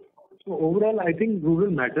component though. So overall, I think rural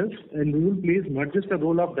matters, and rural plays not just a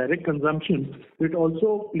role of direct consumption, it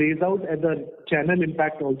also plays out as a channel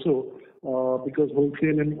impact also, because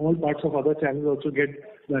wholesale and all parts of other channels also get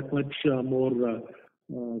that much more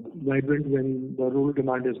vibrant when the rural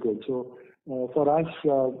demand is good. So for us,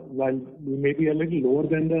 while we may be a little lower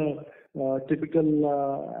than the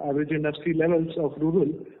typical average industry levels of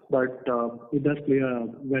rural, but it does play a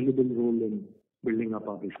valuable role in building up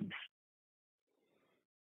our business.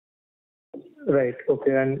 Right.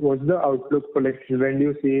 Okay. And what's the outlook for when do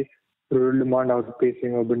you see rural demand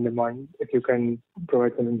outpacing urban demand? If you can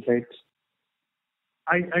provide some insights.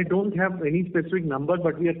 I don't have any specific number,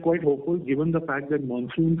 but we are quite hopeful given the fact that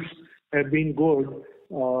monsoons have been good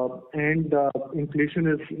and inflation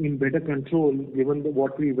is in better control given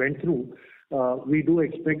what we went through. We do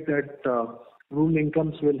expect that rural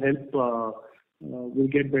incomes will help, will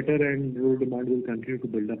get better, and rural demand will continue to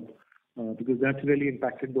build up. Because that's really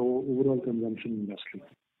impacted the overall consumption industry.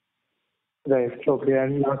 Right. Okay.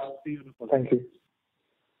 And thank you.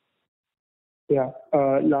 Yeah.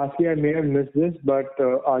 Lastly, I may have missed this, but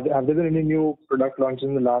have there been any new product launches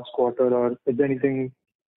in the last quarter, or is there anything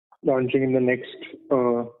launching in the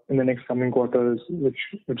next coming quarters, which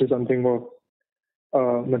is something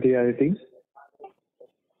of materiality?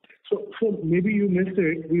 So maybe you missed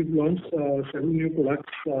it. We've launched several new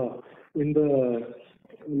products in the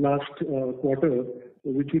last quarter,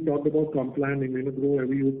 which we talked about: Complan, Immunogrow,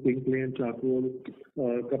 Everyuth, Pink Clay, and Charcoal,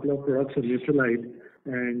 a couple of products of Neutralite,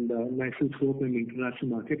 and Nycil soap in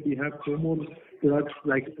international market. We have 4 more products,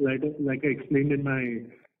 like I explained in my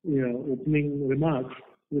opening remarks.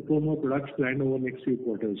 With 4 more products planned over the next few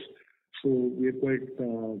quarters. So we are quite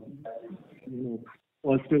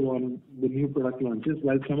positive on the new product launches.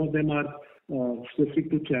 While some of them are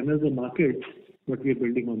specific to channels or markets, but we are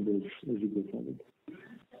building on those as we go forward.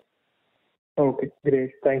 Okay,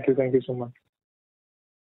 great. Thank you. Thank you so much.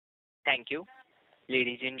 Thank you.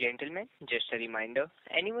 Ladies and gentlemen, just a reminder,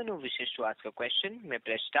 anyone who wishes to ask a question may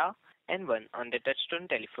press star and 1 on the touchtone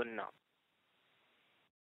telephone now.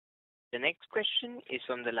 The next question is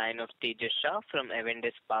from the line of Tejas Shah from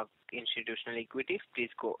Avendus Spark Institutional Equities. Please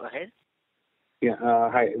go ahead. Yeah,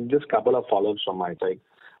 hi. Just a couple of follow-ups from my side.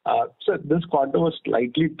 So this quarter was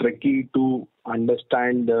slightly tricky to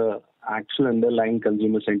understand the actual underlying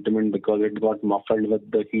consumer sentiment because it got muffled with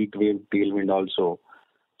the heat wave tailwind also.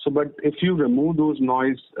 So, but if you remove those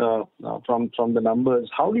noise from the numbers,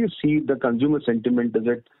 how do you see the consumer sentiment? Is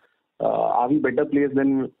it are we better placed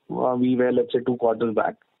than we were, let's say, 2 quarters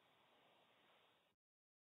back?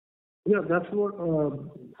 Yeah, that's what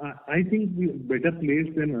I think we're better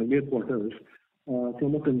placed than earlier quarters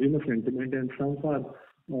from a consumer sentiment, and some of our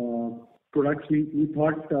products we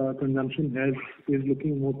thought consumption is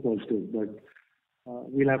looking more positive, but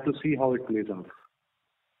we'll have to see how it plays out.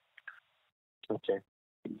 Okay.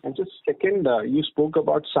 And just second, you spoke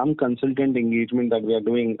about some consultant engagement that we are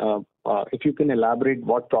doing. If you can elaborate,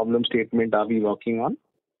 what problem statement are we working on?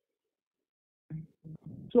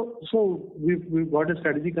 So we've got a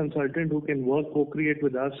strategy consultant who can co-create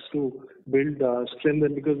with us to build strength,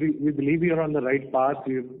 and because we believe we are on the right path.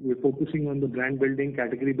 We're focusing on the brand building,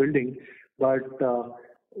 category building, but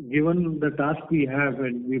given the task we have,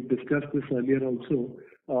 and we've discussed this earlier also,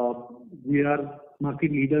 we are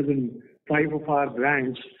market leaders in 5 of our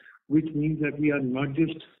brands, which means that we are not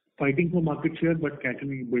just fighting for market share but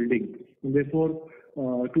category building. And therefore,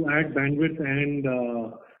 to add bandwidth and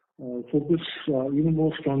focus even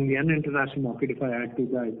more strongly on the international market, if I add to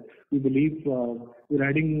that, we believe we're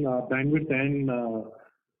adding bandwidth and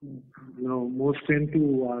more strength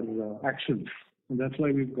to our actions. And that's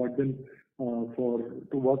why we've got them to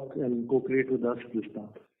work and co-create with us this time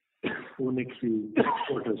over the next few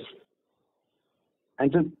quarters.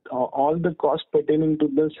 And so all the cost pertaining to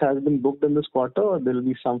this has been booked in this quarter, or there will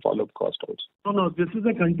be some follow-up cost also? No, this is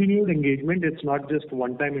a continued engagement. It's not just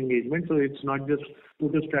one-time engagement. So it's not just to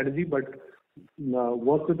the strategy, but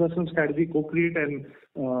work with us on strategy, co-create, and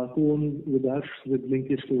co-own with us with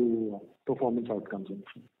linkage to performance outcomes.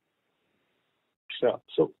 Sure.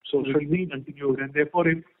 So should we continue? And therefore,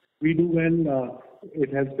 if we do well,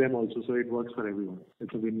 it helps them also. So it works for everyone.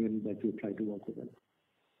 It's a win-win that we try to work with them.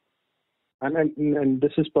 And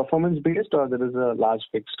this is performance-based, or there is a large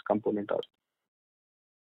fixed component also?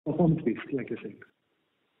 Performance-based, like I said.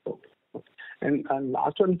 Okay. And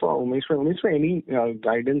last one for Umesh. Any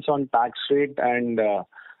guidance on tax rate and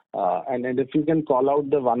if you can call out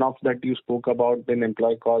the one-off that you spoke about in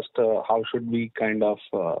employee cost, how should we kind of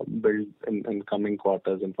build in coming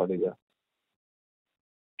quarters and for the year?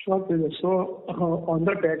 Sure. So on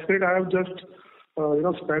the tax rate, I have just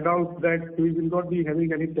spread out that we will not be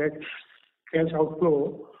having any tax cash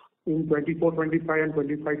outflow in 24, 25 and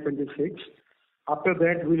 25, 26. After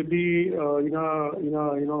that, we'll be in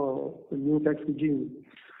a new tax regime,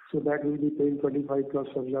 so that will be paying 25 plus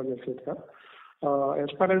surcharge, etc. As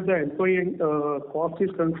far as the employee cost is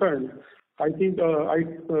concerned, I think I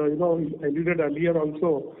alluded earlier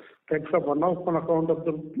also that's a one-off on account of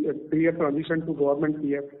the PF transition to government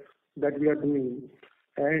PF that we are doing,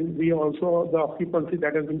 and we also the occupancy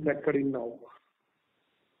that has been factored in now.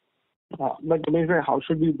 But how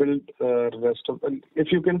should we build the rest of it?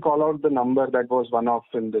 If you can call out the number that was one-off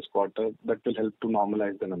in this quarter, that will help to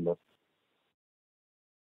normalize the number.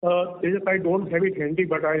 I don't have it handy,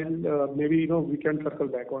 but I'll maybe we can circle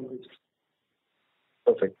back on this.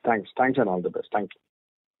 Perfect. Thanks and all the best. Thank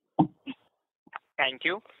you. Thank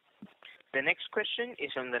you. The next question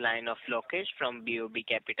is on the line of Lokesh from BOB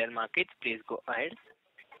Capital Markets. Please go ahead.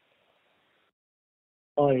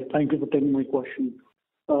 Hi, thank you for taking my question.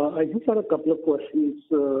 I just had a couple of questions.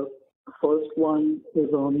 First one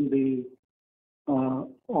is on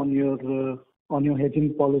your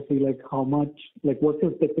hedging policy, like how much, what's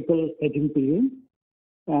your typical hedging period,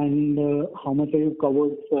 and how much are you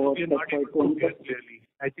covered for? We're not able to hear clearly.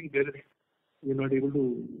 I think we're not able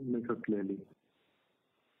to make it clearly.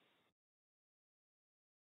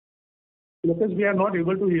 Because we are not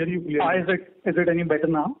able to hear you clearly. Is it any better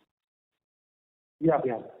now? Yeah,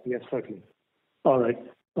 yes, certainly. All right.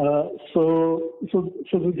 So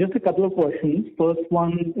just a couple of questions. First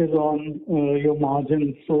one is on your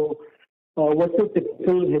margins. So what's your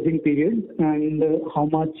typical hedging period, and how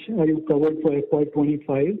much are you covered for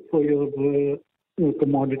FY25 for your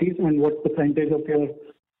commodities, and what percentage of your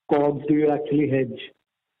COGS do you actually hedge?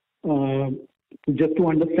 Just to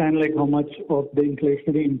understand how much of the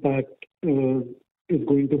inflationary impact is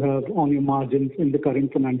going to have on your margins in the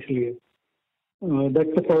current financial year. That's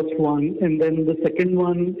the first one. And then the second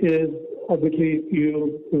one is obviously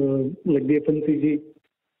the FMCG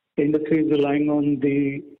industry is relying on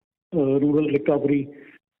the rural recovery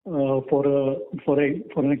for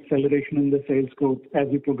an acceleration in the sales growth as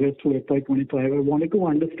we progress through FY25. I wanted to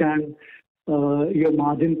understand your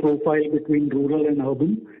margin profile between rural and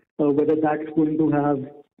urban, whether that's going to have,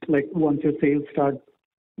 once your sales start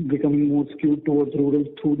becoming more skewed towards rural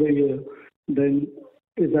through the year, then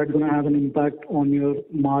is that going to have an impact on your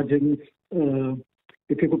margins?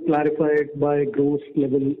 If you could clarify it by gross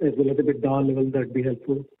level as well as EBITDA level, that'd be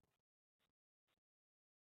helpful.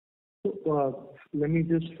 Let me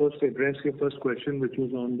just first address your first question, which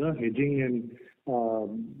was on the hedging and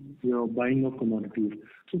buying of commodities.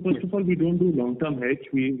 So first of all, we don't do long-term hedge.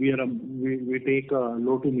 We take a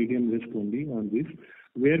low to medium risk only on this,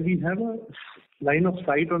 where we have a line of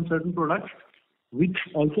sight on certain products, which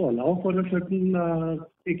also allow for a certain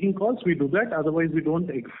taking costs. We do that. Otherwise, we don't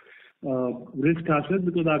risk ourselves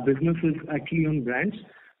because our business is actually on brands.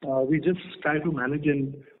 We just try to manage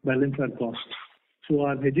and balance our costs. So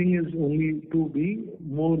our hedging is only to be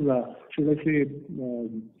more, should I say,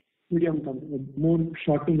 medium term, more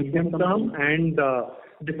short to medium term and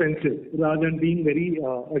defensive rather than being very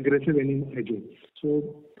aggressive in hedging.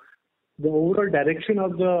 So the overall direction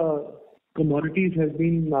of the commodities has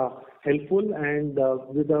been helpful, and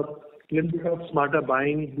with a little bit of smarter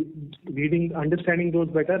buying, reading, understanding those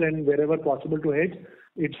better, and wherever possible to hedge,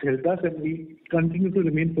 it's helped us, and we continue to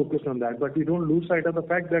remain focused on that. But we don't lose sight of the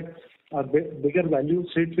fact that our bigger value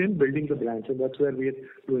sits in building the brands, and that's where we are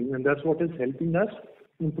doing, and that's what is helping us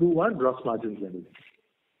improve our gross margins level.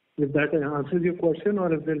 If that answers your question,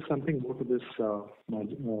 or if there's something more to this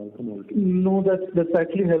commodity. No, that's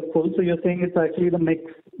actually helpful. So you're saying it's actually the mix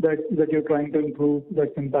that you're trying to improve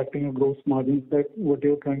that's impacting your gross margins. That what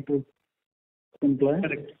you're trying to imply?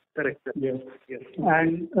 Correct. Yes. Yes.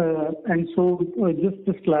 And so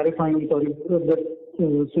just clarifying, I'm sorry, but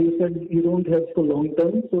so you said you don't hedge for long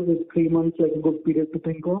term, so is 3 months like a good period to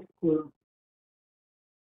think of?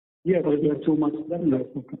 Yes. Or is that too much? Yes.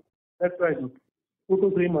 Okay. That's right. 2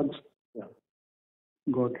 to 3 months. Yeah.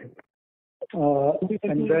 Got it.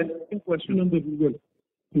 And then question on the rural.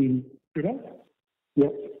 Should I? Yeah.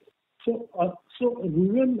 So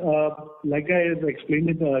rural, like I have explained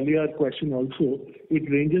in the earlier question also, it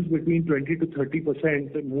ranges between 20 to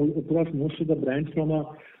 30% across most of the brands from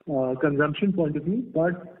a consumption point of view.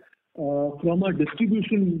 But from a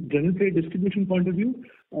general trade distribution point of view,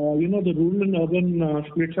 the rural and urban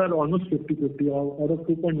splits are almost 50-50. Out of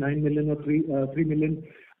 2.9 million or 3 million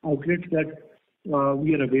outlets that our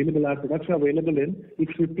products are available in,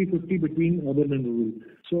 it's 50-50 between urban and rural.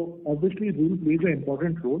 So obviously rural plays an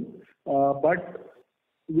important role, but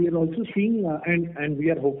we are also seeing, and we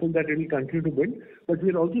are hopeful that it will continue to build, but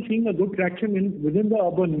we are also seeing a good traction within the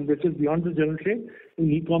urban, which is beyond the general trade,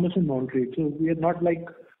 in e-commerce and non-trade. So we are not like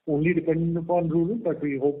only dependent upon rural, but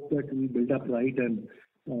we hope that we build up right and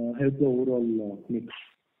help the overall mix.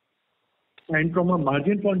 And from a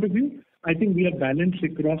margin point of view, I think we are balanced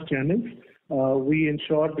across channels. We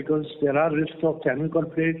ensure, because there are risks of channel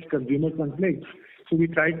conflicts, consumer conflicts, so we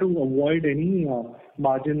try to avoid any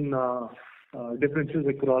margin differences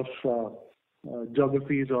across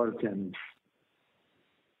geographies or channels.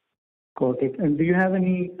 Got it. And do you have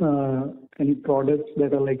any products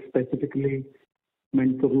that are like specifically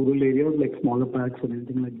meant for rural areas, like smaller packs or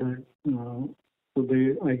anything like that? So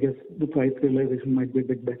I guess the price realization might be a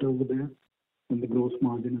bit better over there, and the gross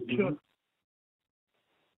margin as well. Sure.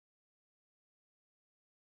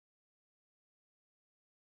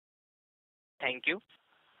 Thank you.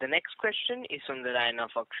 The next question is from the line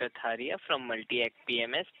of Akshat Haria from Multi-Act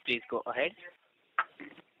PMS. Please go ahead.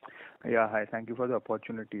 Yeah, hi. Thank you for the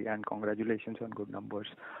opportunity and congratulations on good numbers.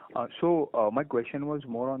 So my question was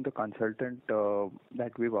more on the consultant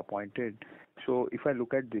that we've appointed. So if I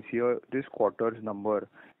look at this quarter's number,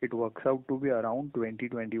 it works out to be around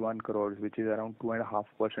 20-21 crores, which is around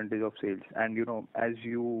 2.5% of sales. And as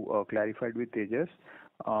you clarified with Tejas,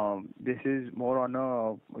 this is more on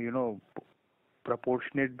a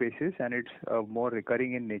proportionate basis, and it's more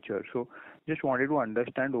recurring in nature. So just wanted to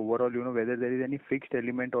understand overall, whether there is any fixed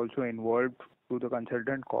element also involved to the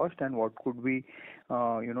consultant cost, and what could be,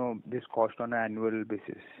 this cost on an annual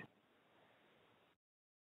basis.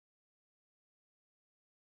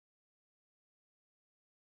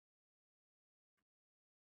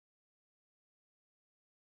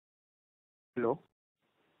 Hello?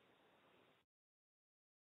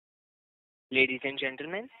 Ladies and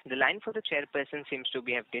gentlemen, the line for the chairperson seems to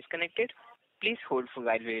have disconnected. Please hold for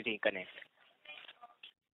while we reconnect.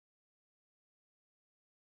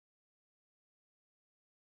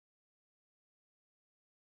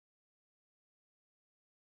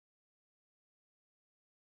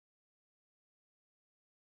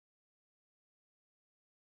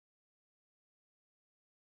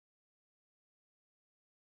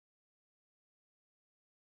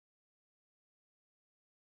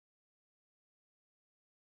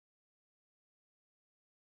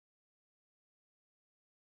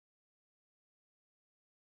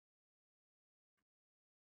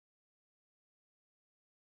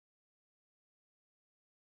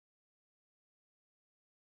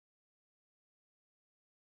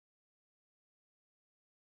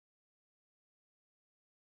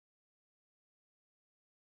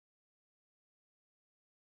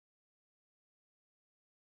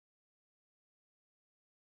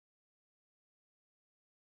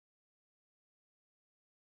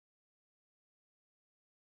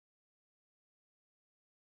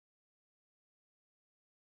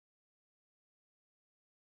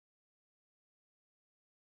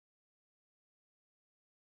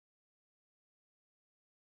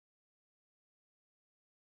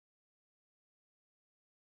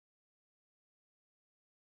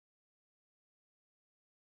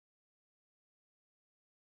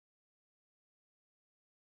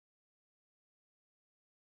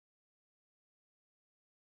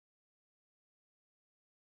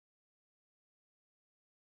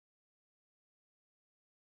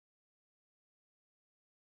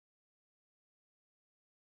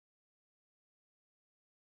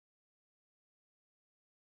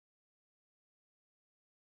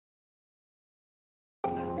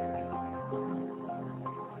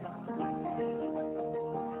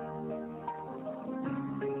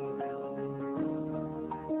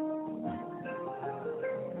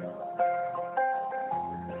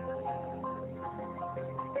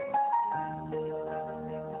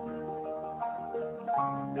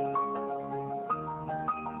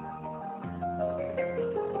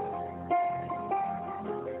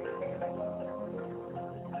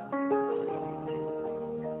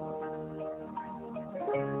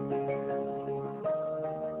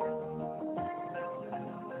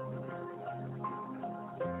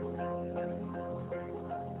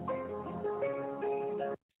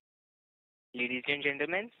 Ladies and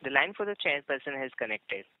gentlemen, the line for the chairperson has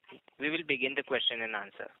connected. We will begin the question and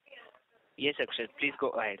answer. Yes, Akshat, please go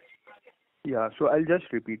ahead. Yeah, so I'll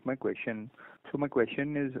just repeat my question. So my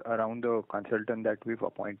question is around the consultant that we've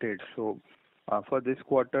appointed. So for this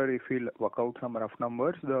quarter, if we work out some rough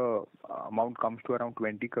numbers, the amount comes to around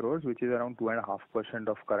 20 crores, which is around 2.5%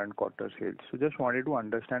 of current quarter sales. So just wanted to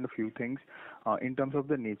understand a few things in terms of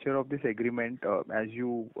the nature of this agreement, as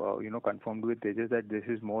you confirmed with Tejas that this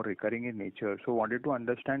is more recurring in nature. So wanted to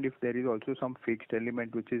understand if there is also some fixed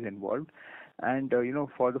element which is involved, and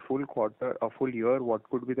for the full quarter, a full year, what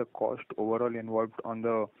could be the cost overall involved on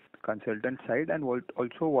the consultant side, and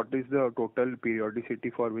also what is the total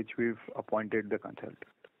periodicity for which we've appointed the consultant?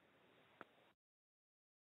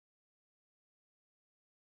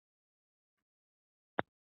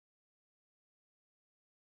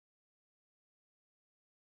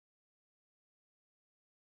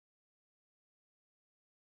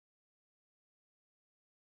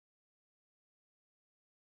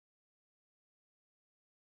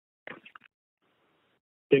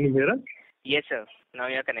 Can you hear us? Yes, sir. Now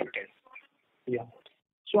you are connected. Yeah.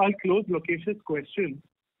 So I'll close Lokesh's question,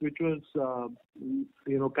 which was,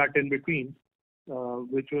 cut in between,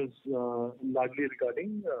 which was largely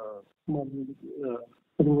regarding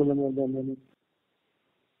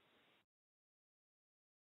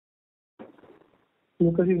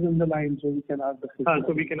Lucas is in the line, so we can ask the question.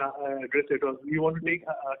 So we can address it. You want to take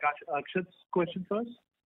Akshat's question first?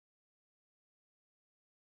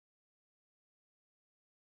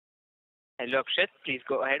 Hello, Akshat. Please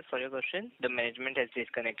go ahead for your question. The management has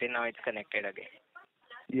disconnected. Now it's connected again.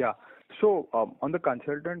 Yeah. So on the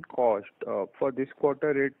consultant cost, for this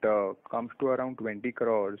quarter, it comes to around 20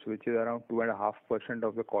 crores, which is around 2.5%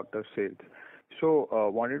 of the quarter sales. So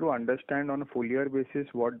wanted to understand on a full year basis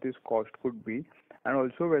what this cost could be, and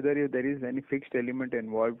also whether there is any fixed element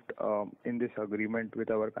involved in this agreement with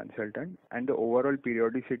our consultant, and the overall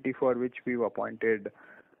periodicity for which we've appointed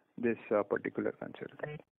this particular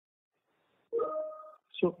consultant.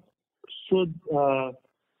 So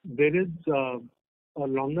there is a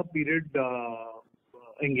longer period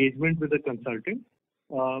engagement with the consultant.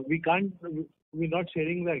 We're not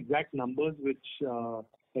sharing the exact numbers which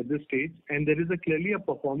at this stage, and there is clearly a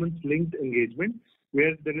performance-linked engagement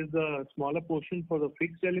where there is a smaller portion for the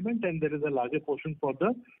fixed element and there is a larger portion for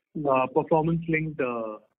the performance-linked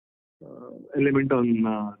element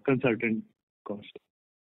on consultant cost.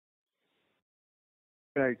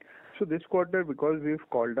 Right. So this quarter, because we've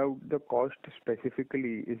called out the cost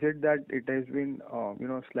specifically, is it that it has been,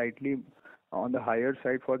 slightly on the higher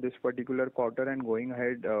side for this particular quarter, and going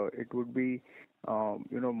ahead, it would be,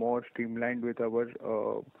 more streamlined with our,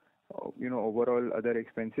 overall other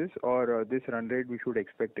expenses, or this run rate we should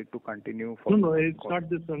expect it to continue for? No, it's not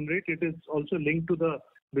this run rate. It is also linked to the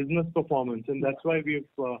business performance, and that's why we've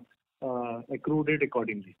accrued it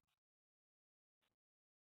accordingly.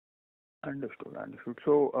 Understood.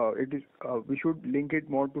 So it is we should link it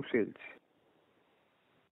more to sales.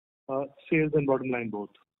 Sales and bottom line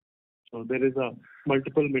both. So there is a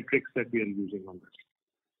multiple metrics that we are using on this.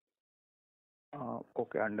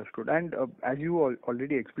 Okay, understood. And as you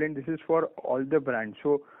already explained, this is for all the brands.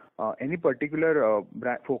 So any particular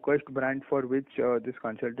focused brand for which this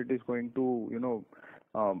consultant is going to,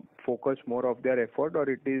 focus more of their effort, or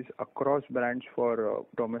it is across brands for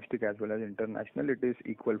domestic as well as international, it is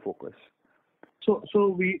equal focus? So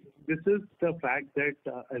this is the fact that,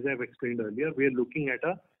 as I've explained earlier, we are looking at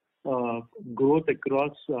a growth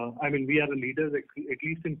across, we are a leader at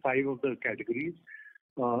least in 5 of the categories.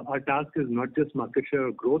 Our task is not just market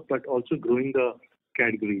share growth, but also growing the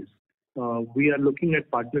categories. We are looking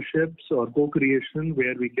at partnerships or co-creation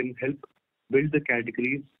where we can help build the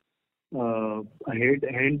categories ahead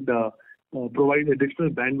and provide additional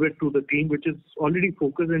bandwidth to the team, which is already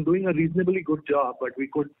focused and doing a reasonably good job, but we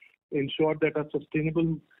could ensure that our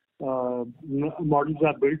sustainable models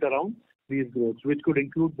are built around these growths, which could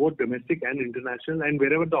include both domestic and international and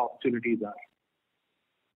wherever the opportunities are.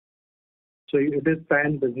 So it is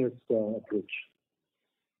pan-business approach.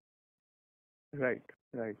 Right.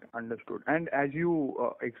 Understood. And as you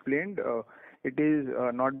explained, it is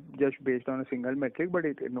not just based on a single metric, but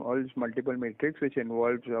it involves multiple metrics, which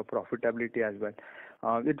involves profitability as well.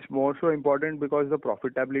 It's more so important because the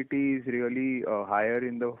profitability is really higher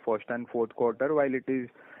in the first and fourth quarter, while it is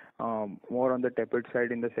more on the tepid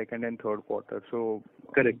side in the second and third quarter. So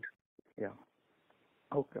correct. Yeah.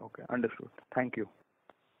 Okay. Understood. Thank you.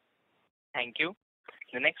 Thank you.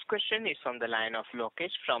 The next question is from the line of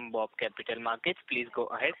Lokesh from Bob Capital Markets. Please go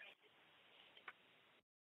ahead.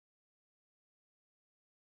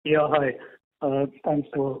 Yeah, hi. Thanks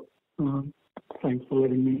for Thanks for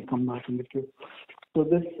letting me come back in the queue. So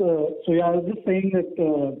I was just saying that,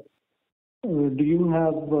 do you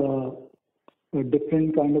have a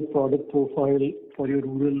different kind of product profile for your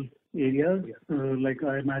rural areas? Like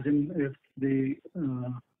I imagine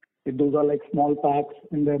if those are like small packs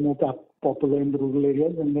and they're more popular in the rural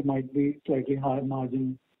areas, then they might be slightly higher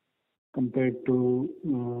margin compared to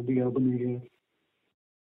the urban areas.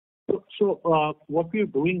 So what we are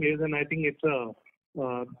doing is, and I think it's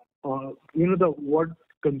what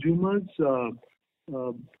consumers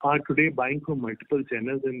are today buying from multiple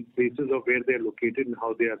channels and basis of where they are located and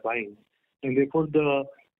how they are buying, and therefore the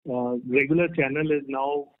regular channel is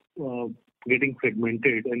now getting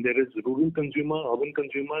fragmented, and there is rural consumer, urban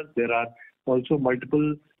consumers. There are also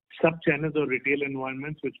multiple sub channels or retail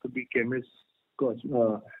environments, which could be chemists,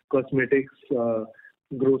 cosmetics,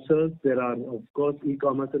 grocers. There are, of course,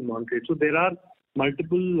 e-commerce and non-trade. So there are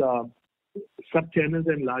multiple sub-channels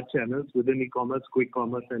and large channels within e-commerce, quick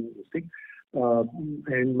commerce, and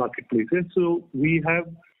marketplaces. So we are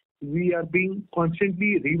being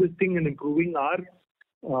constantly revisiting and improving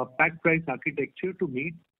our pack price architecture to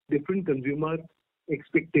meet different consumer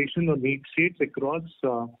expectation or need states across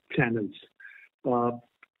channels.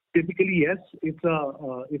 Typically, yes, it's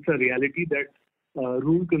a reality that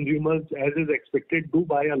rural consumers, as is expected, do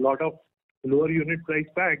buy a lot of lower unit price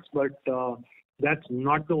packs, but that's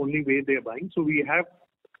not the only way they are buying. So we have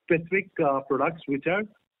specific products which are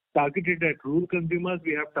targeted at rural consumers.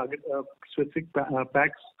 We have specific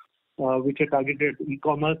packs which are targeted at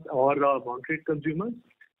e-commerce or non-trade consumers.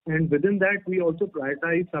 And within that, we also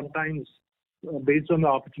prioritize sometimes based on the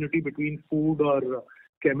opportunity between food or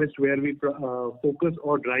chemist, where we focus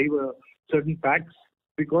or drive certain packs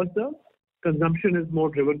because the consumption is more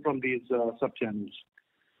driven from these sub-channels.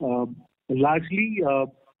 Largely,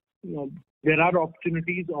 there are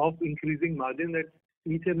opportunities of increasing margin at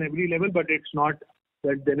each and every level, but it's not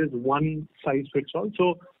that there is one size fits all.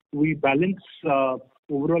 So we balance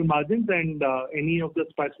overall margins, and any of the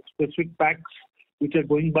specific packs which are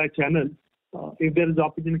going by channel, if there is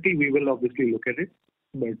opportunity, we will obviously look at it.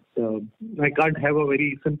 But I can't have a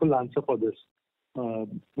very simple answer for this.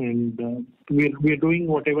 We are doing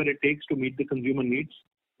whatever it takes to meet the consumer needs,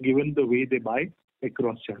 given the way they buy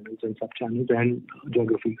across channels and sub-channels and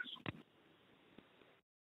geographies.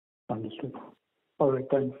 Understood. All right,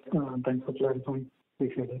 thanks. Thanks for clarifying.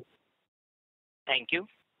 Appreciate it. Thank you.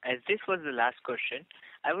 As this was the last question,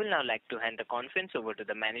 I will now like to hand the conference over to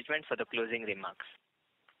the management for the closing remarks.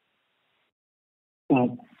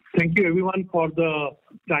 Thank you everyone for the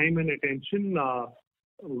time and attention.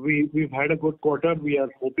 We've had a good quarter. We are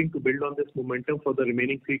hoping to build on this momentum for the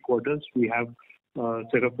remaining 3 quarters. We have a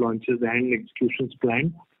set of launches and executions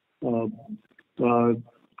planned.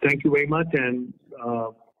 Thank you very much, and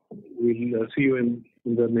we'll see you in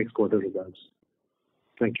the next quarter results.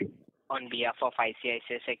 Thank you. On behalf of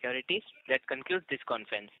ICICI Securities, that concludes this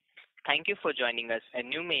conference. Thank you for joining us,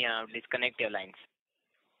 and you may now disconnect your lines.